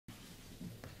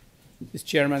Mr.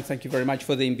 Chairman, thank you very much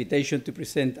for the invitation to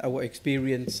present our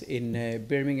experience in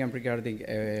Birmingham regarding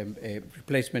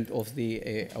replacement of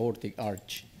the aortic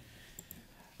arch.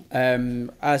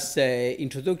 As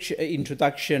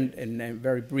introduction and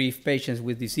very brief, patients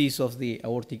with disease of the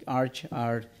aortic arch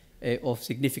are of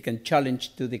significant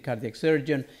challenge to the cardiac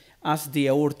surgeon, as the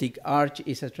aortic arch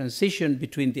is a transition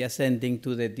between the ascending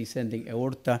to the descending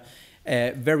aorta.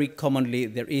 Very commonly,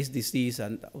 there is disease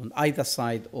on either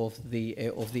side of the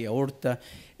aorta,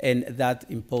 and that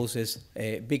imposes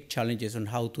big challenges on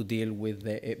how to deal with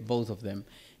both of them.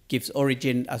 Gives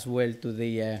origin as well to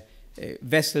the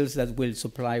vessels that will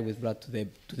supply with blood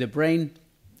to the brain,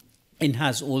 and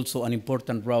has also an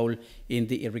important role in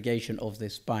the irrigation of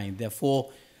the spine. Therefore,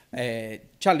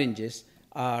 challenges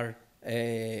are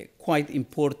quite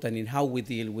important in how we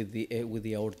deal with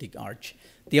the aortic arch.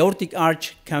 The aortic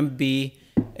arch can be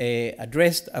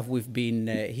addressed, as we've been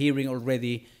hearing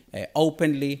already,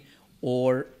 openly,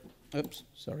 or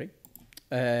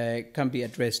can be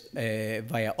addressed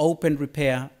via open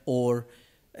repair or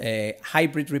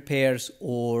hybrid repairs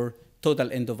or total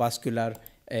endovascular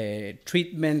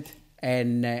treatment,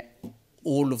 and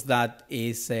all of that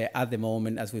is at the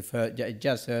moment, as we've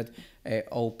just heard,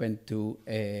 open to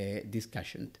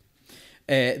discussion.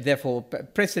 Therefore,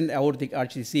 present aortic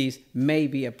arch disease may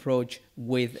be approached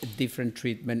with different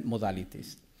treatment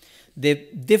modalities. The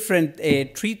different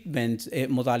treatment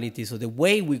modalities, or the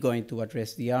way we're going to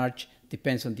address the arch,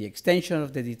 depends on the extension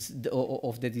of the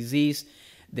disease,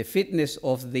 the fitness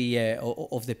of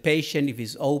the patient, if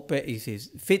he's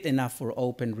fit enough for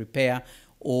open repair,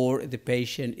 or the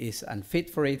patient is unfit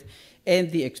for it,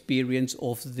 and the experience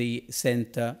of the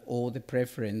center or the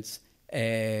preference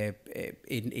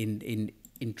in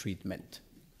treatment.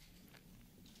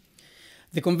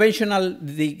 The conventional,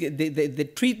 the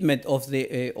treatment of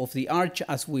the arch,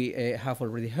 as we have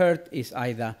already heard, is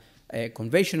either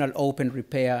conventional open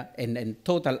repair and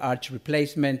total arch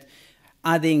replacement,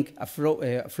 adding a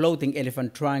floating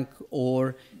elephant trunk,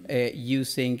 or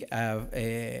using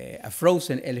a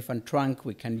frozen elephant trunk.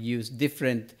 We can use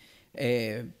different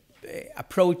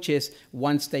approaches,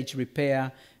 one-stage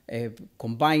repair,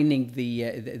 combining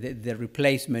the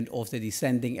replacement of the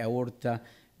descending aorta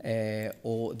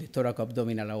or the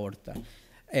thoracoabdominal aorta.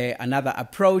 Another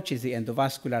approach is the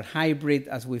endovascular hybrid,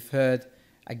 as we've heard.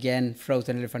 Again,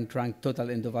 frozen elephant trunk, total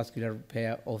endovascular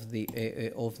repair of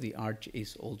the arch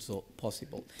is also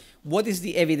possible. What is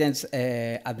the evidence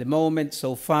at the moment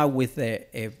so far with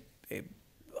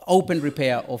open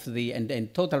repair of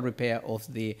and total repair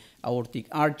of the aortic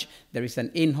arch? There is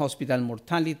an in-hospital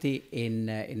mortality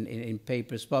in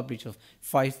papers published of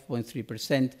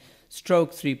 5.3%,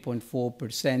 stroke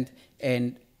 3.4%,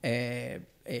 and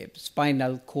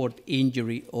spinal cord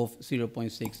injury of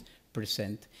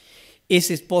 0.6%. Is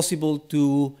it possible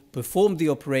to perform the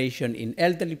operation in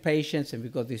elderly patients? And we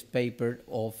got this paper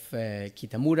of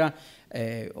Kitamura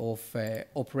of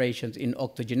operations in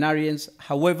octogenarians.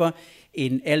 However,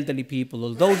 in elderly people,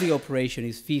 although the operation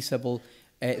is feasible,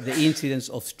 the incidence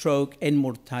of stroke and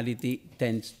mortality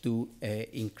tends to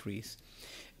increase.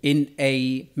 In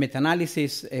a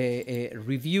meta-analysis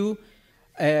review,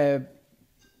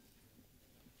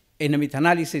 in a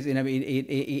meta-analysis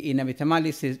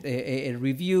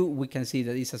review, we can see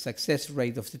that it's a success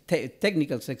rate of the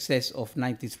technical success of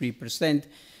 93%,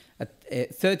 a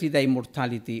 30-day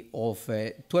mortality of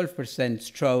 12%,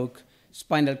 stroke,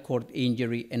 spinal cord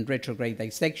injury, and retrograde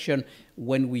dissection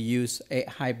when we use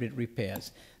hybrid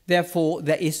repairs. Therefore,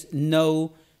 there is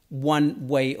no one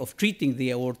way of treating the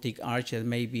aortic arch. There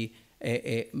may be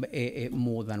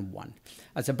more than one.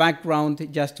 As a background,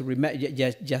 just to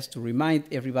remind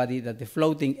everybody that the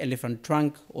floating elephant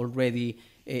trunk, already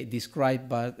described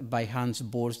by Hans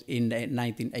Borst in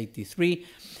 1983,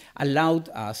 allowed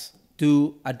us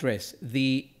to address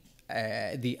the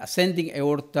ascending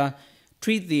aorta,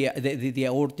 treat the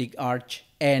aortic arch,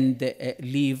 and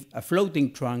leave a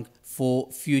floating trunk for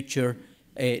future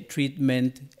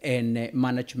treatment and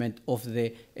management of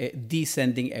the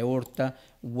descending aorta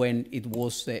when it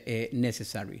was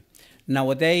necessary.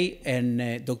 Nowadays,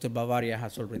 and Dr. Bavaria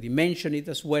has already mentioned it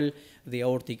as well, the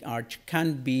aortic arch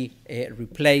can be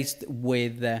replaced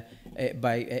with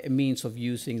by means of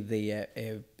using the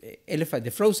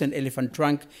frozen elephant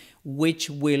trunk, which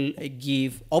will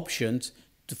give options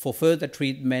for further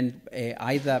treatment,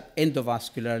 either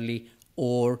endovascularly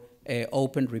or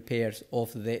open repairs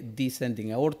of the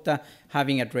descending aorta,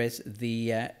 having addressed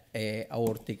the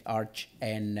aortic arch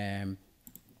and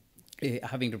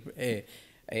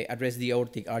address the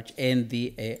aortic arch and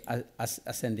the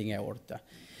ascending aorta.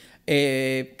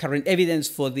 Current evidence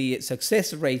for the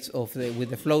success rates of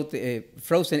with the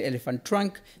frozen elephant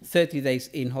trunk, 30 days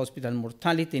in hospital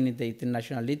mortality in the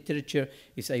international literature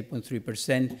is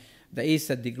 8.3%. There is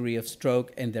a degree of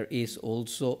stroke, and there is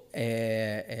also,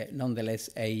 nonetheless,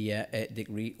 a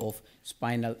degree of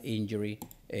spinal injury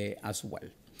as well.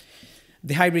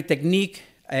 The hybrid technique,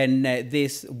 and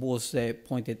this was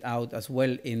pointed out as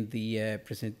well in the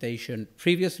presentation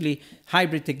previously,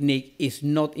 hybrid technique is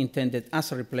not intended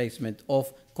as a replacement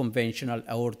of conventional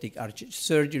aortic arch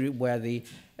surgery, where the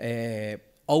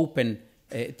open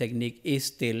technique is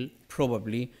still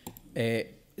probably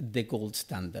the gold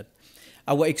standard.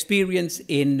 Our experience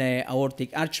in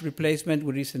aortic arch replacement,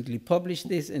 we recently published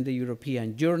this in the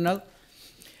European Journal,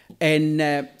 and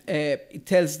it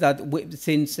tells that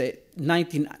since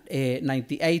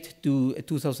 1998 to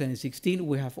 2016,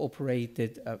 we have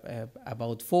operated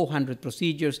about 400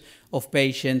 procedures of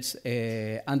patients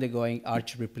undergoing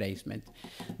arch replacement.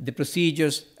 The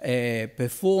procedures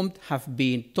performed have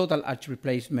been total arch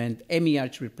replacement,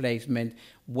 hemi-arch replacement,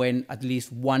 when at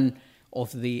least one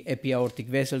of the epiaortic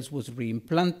vessels was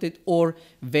reimplanted, or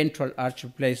ventral arch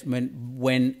replacement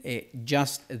when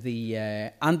just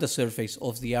the undersurface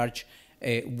of the arch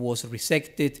was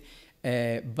resected,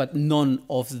 but none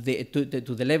of the, to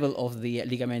the level of the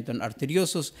ligamentum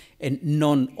arteriosus, and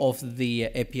none of the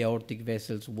epiaortic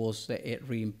vessels was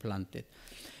reimplanted.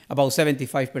 About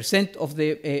 75% of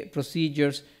the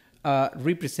procedures are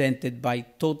represented by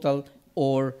total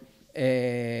or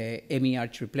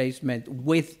hemi-arch replacement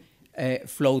with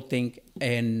floating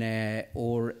and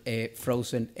or a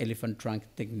frozen elephant trunk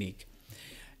technique.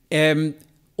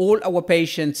 All our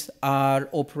patients are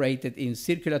operated in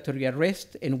circulatory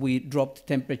arrest, and we dropped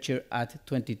temperature at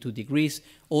 22 degrees.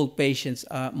 All patients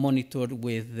are monitored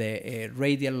with the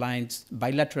radial lines,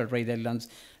 bilateral radial lines,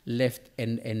 left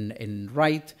and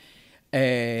right,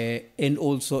 and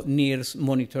also NIRS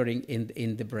monitoring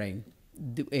in the brain.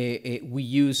 We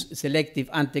use selective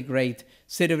antegrade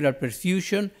cerebral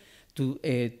perfusion to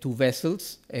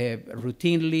vessels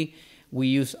routinely. We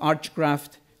use arch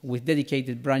graft with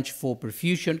dedicated branch for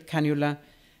perfusion cannula,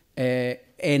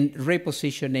 and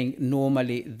repositioning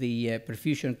normally the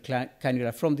perfusion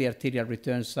cannula from the arterial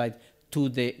return side to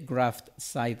the graft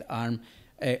side arm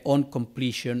on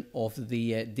completion of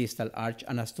the distal arch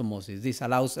anastomosis. This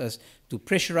allows us to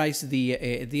pressurize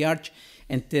the arch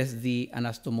and test the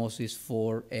anastomosis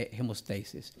for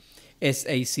hemostasis.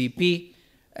 SACP,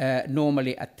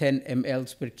 normally at 10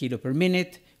 mL per kilo per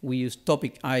minute. We use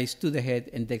topic ice to the head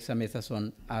and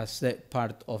dexamethasone as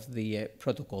part of the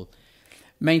protocol.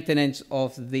 Maintenance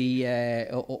of the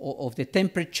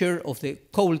temperature, of the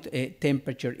cold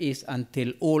temperature, is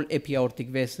until all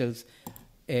epiaortic vessels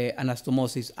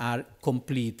anastomosis are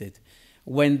completed.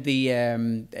 When the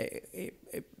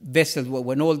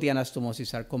when all the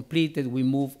anastomosis are completed, we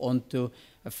move on to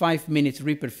a 5 minutes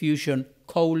reperfusion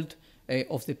cold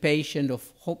of the patient,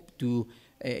 of hope to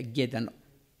get an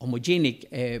homogenic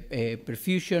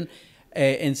perfusion,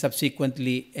 and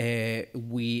subsequently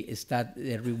we start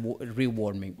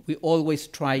rewarming. We always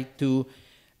try to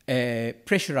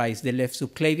pressurize the left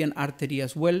subclavian artery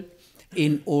as well,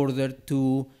 in order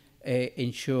to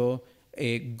ensure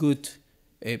a good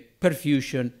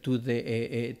perfusion to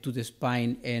the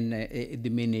spine and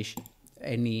diminish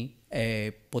any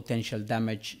potential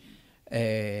damage,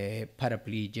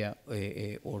 paraplegia,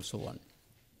 or so on.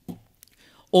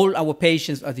 All our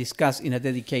patients are discussed in a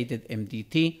dedicated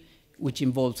MDT, which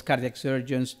involves cardiac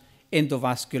surgeons,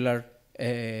 endovascular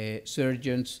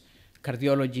surgeons,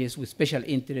 cardiologists with special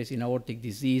interest in aortic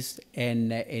disease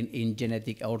and in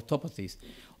genetic aortopathies.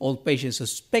 All patients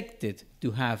suspected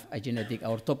to have a genetic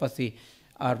aortopathy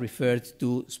are referred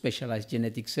to specialized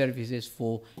genetic services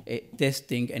for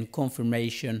testing and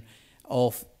confirmation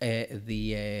of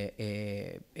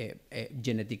the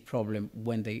genetic problem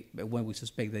when we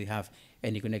suspect they have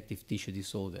any connective tissue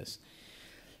disorders.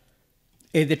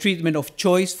 The treatment of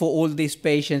choice for all these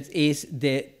patients is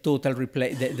the total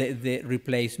the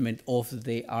replacement of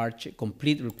the arch,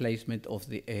 complete replacement of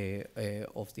the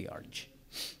arch.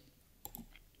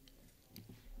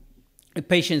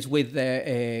 Patients with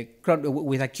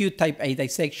acute type A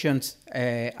dissections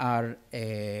are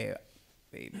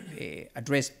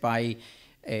addressed by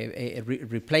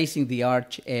replacing the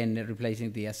arch and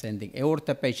replacing the ascending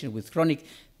aorta. Patients with chronic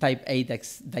type A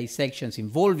dissections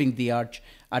involving the arch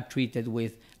are treated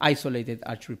with isolated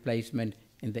arch replacement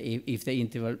if the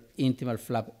intimal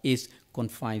flap is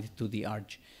confined to the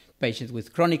arch. Patients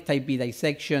with chronic type B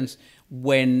dissections,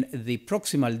 when the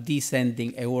proximal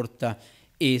descending aorta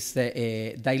is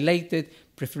dilated,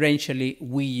 preferentially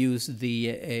we use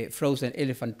the frozen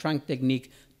elephant trunk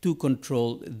technique to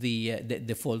control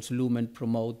the false lumen,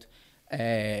 promote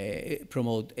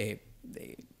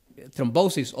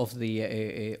thrombosis of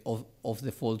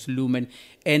the false lumen,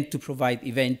 and to provide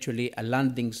eventually a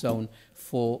landing zone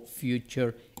for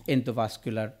future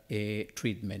endovascular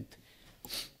treatment.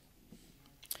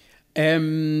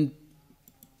 I'm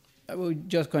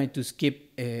just going to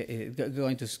skip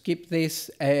this.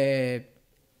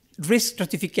 Risk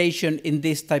stratification in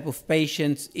this type of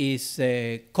patients is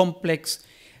complex,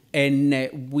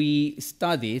 and we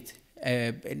studied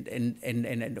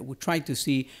and we tried to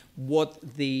see what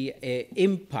the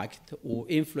impact or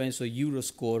influence of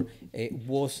Euroscore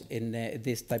was in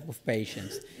this type of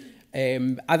patients.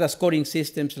 Other scoring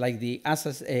systems like the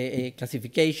ASAS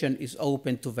classification is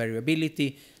open to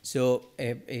variability, so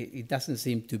it doesn't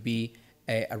seem to be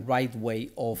a right way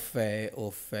of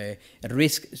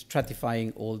risk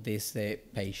stratifying all these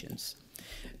patients.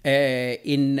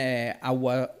 In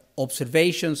our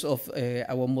observations of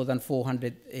our more than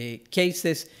 400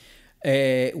 cases,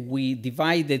 we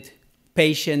divided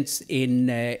patients in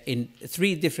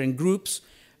 3 different groups.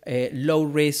 Low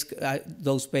risk,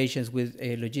 those patients with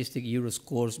logistic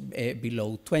Euroscores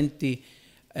below 20,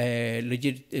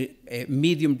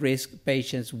 medium risk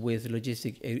patients with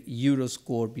logistic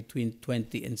Euroscore between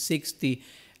 20 and 60,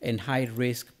 and high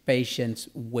risk patients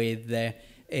with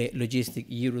logistic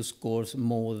Euroscores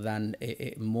more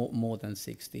than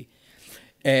 60.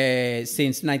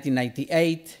 Since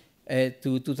 1998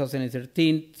 to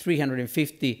 2013,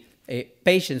 350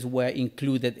 patients were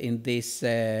included in this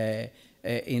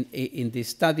in this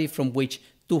study, from which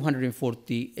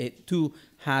 242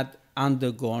 had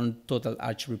undergone total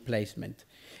arch replacement.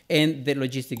 And the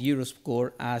logistic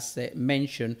Euroscore, as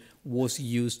mentioned, was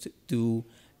used to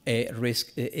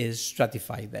risk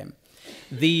stratify them.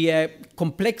 The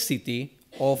complexity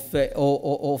of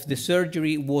the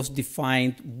surgery was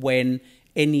defined when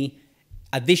any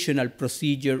additional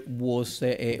procedure was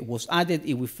added,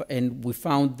 and we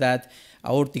found that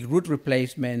aortic root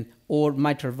replacement or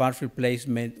mitral valve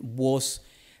replacement was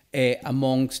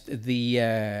amongst the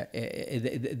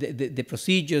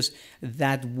procedures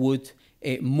that would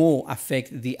more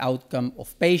affect the outcome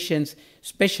of patients,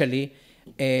 especially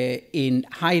in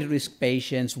high-risk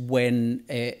patients when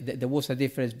there was a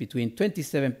difference between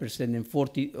 27% and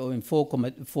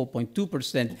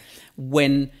 4.2%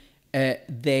 when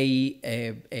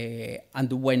they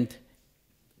underwent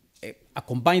a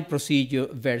combined procedure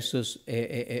versus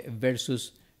a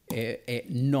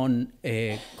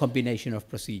non-combination of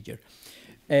procedure.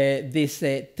 This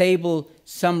table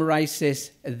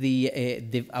summarizes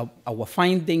our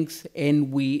findings,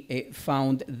 and we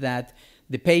found that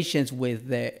the patients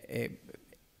with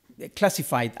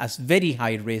classified as very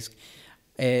high risk,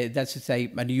 that's to say a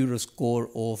Euroscore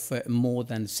of more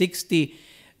than 60,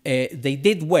 they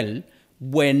did well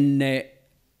when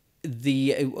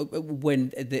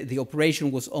the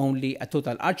operation was only a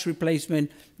total arch replacement,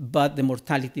 but the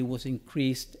mortality was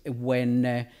increased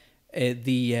when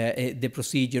the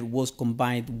procedure was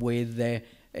combined with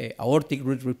aortic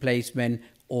root replacement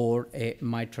or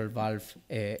mitral valve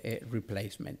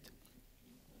replacement.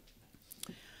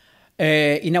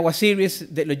 In our series,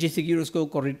 the logistic Euroscore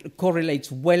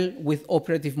correlates well with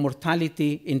operative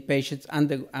mortality in patients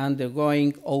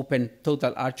undergoing open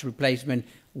total arch replacement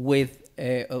with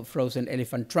frozen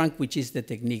elephant trunk, which is the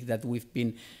technique that we've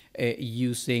been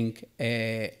using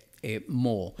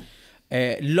more.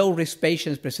 Low-risk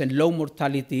patients present low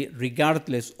mortality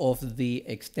regardless of the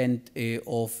extent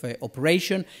of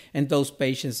operation, and those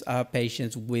patients are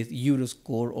patients with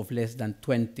Euroscore of less than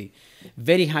 20.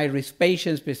 Very high-risk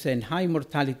patients present high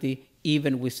mortality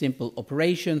even with simple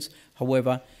operations.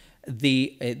 However,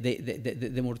 the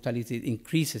mortality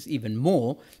increases even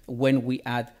more when we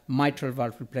add mitral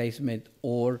valve replacement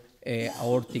or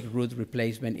aortic root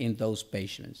replacement in those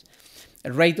patients.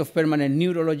 A rate of permanent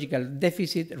neurological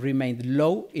deficit remained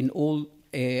low in all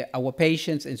our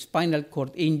patients, and spinal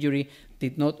cord injury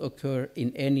did not occur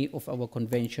in any of our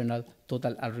conventional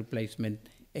total arch replacement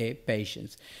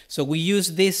patients. So we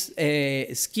use this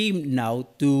scheme now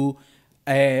to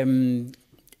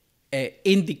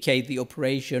indicate the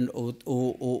operation or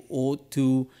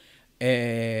to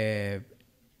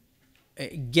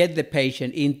get the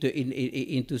patient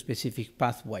into specific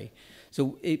pathway.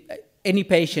 So any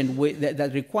patient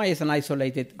that requires an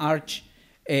isolated arch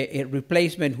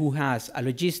replacement who has a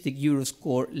logistic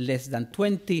Euroscore less than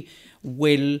 20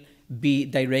 will be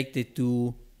directed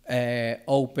to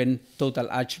open total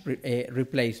arch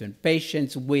replacement.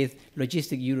 Patients with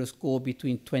logistic Euroscore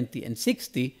between 20 and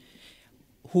 60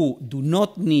 who do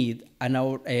not need an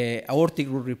aortic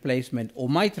root replacement or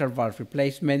mitral valve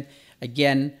replacement,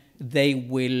 again, they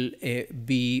will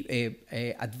be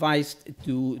advised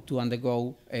to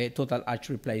undergo a total arch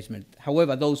replacement.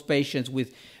 However, those patients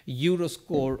with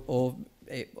Euroscore of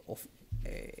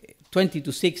 20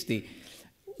 to 60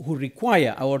 who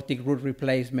require aortic root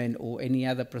replacement or any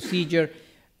other procedure,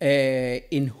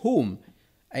 in whom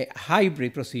a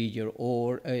hybrid procedure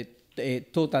or a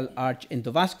total arch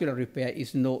endovascular repair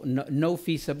is no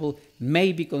feasible,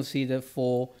 may be considered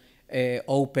for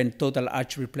open total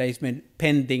arch replacement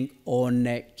pending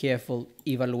on careful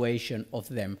evaluation of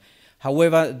them.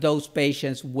 However, those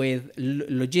patients with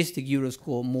logistic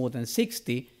Euroscore more than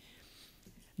 60,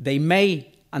 they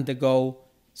may undergo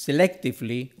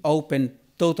selectively open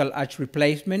total arch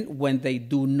replacement when they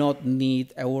do not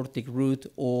need aortic root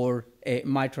or a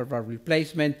mitral valve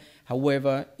replacement.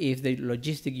 However, if the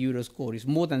logistic Euroscore is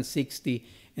more than 60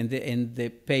 and the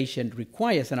patient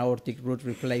requires an aortic root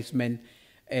replacement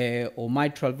or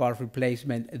mitral valve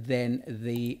replacement, then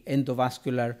the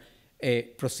endovascular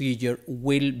procedure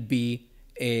will be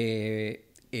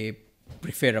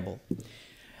preferable.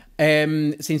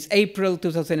 Since April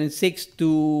 2006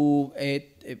 to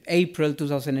April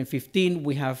 2015,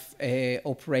 we have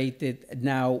operated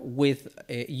now with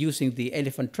using the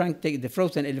the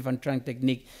frozen elephant trunk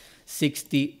technique,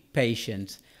 60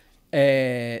 patients.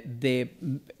 The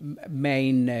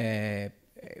main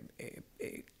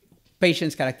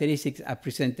patients' characteristics are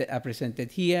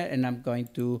presented here, and I'm going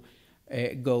to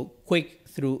go quick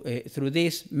through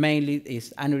this. Mainly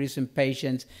is aneurysm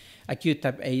patients. Acute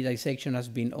type A dissection has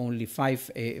been only five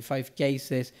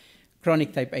cases.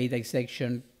 Chronic type A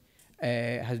dissection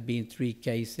has been 3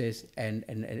 cases, and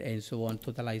so on,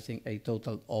 totalizing a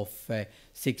total of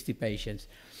 60 patients.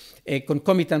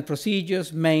 Concomitant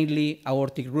procedures, mainly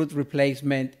aortic root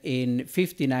replacement in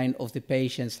 59 of the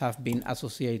patients have been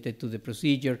associated to the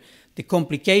procedure. The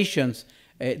complications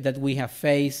that we have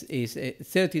faced is a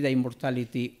 30-day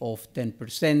mortality of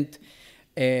 10%,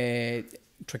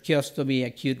 tracheostomy,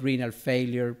 acute renal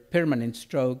failure, permanent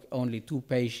stroke, only 2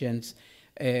 patients,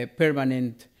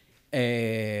 permanent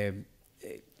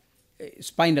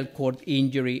spinal cord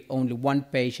injury, only 1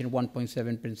 patient,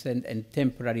 1.7%, and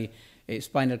temporary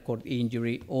spinal cord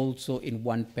injury, also in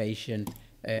 1 patient,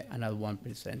 another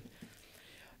 1%.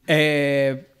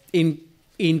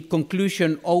 In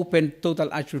conclusion, open total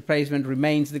arch replacement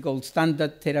remains the gold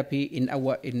standard therapy in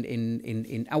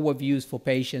our views for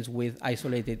patients with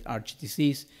isolated arch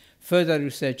disease. Further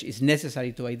research is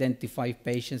necessary to identify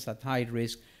patients at high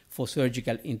risk for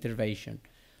surgical intervention.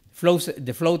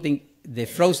 The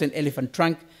frozen elephant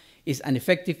trunk is an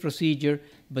effective procedure,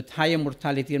 but higher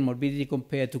mortality and morbidity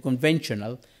compared to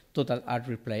conventional total arch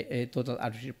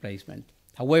replacement.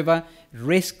 However,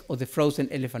 risk of the frozen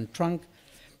elephant trunk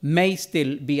may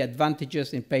still be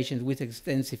advantageous in patients with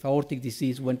extensive aortic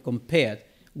disease when compared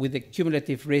with the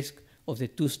cumulative risk of the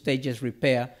 2 stages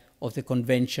repair of the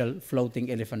conventional floating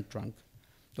elephant trunk.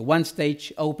 The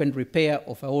 1-stage open repair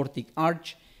of aortic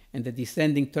arch and the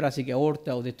descending thoracic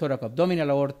aorta or the thoracoabdominal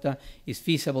aorta is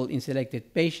feasible in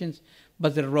selected patients,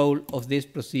 but the role of these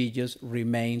procedures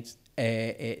remains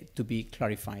to be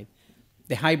clarified.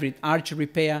 The hybrid arch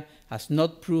repair has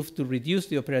not proved to reduce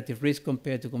the operative risk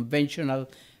compared to conventional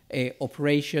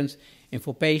operations, and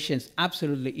for patients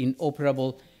absolutely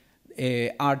inoperable,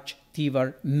 arch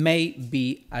TEVAR may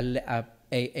be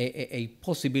a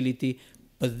possibility,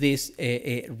 but this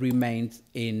remains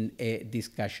in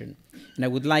discussion. And I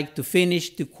would like to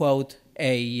finish to quote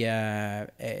Dr.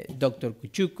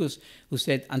 Kuchukos, who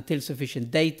said, until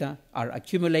sufficient data are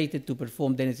accumulated to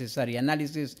perform the necessary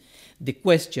analysis, the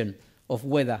question of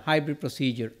whether hybrid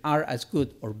procedures are as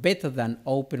good or better than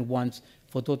open ones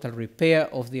for total repair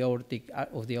of the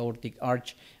aortic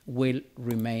arch will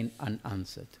remain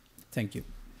unanswered. Thank you.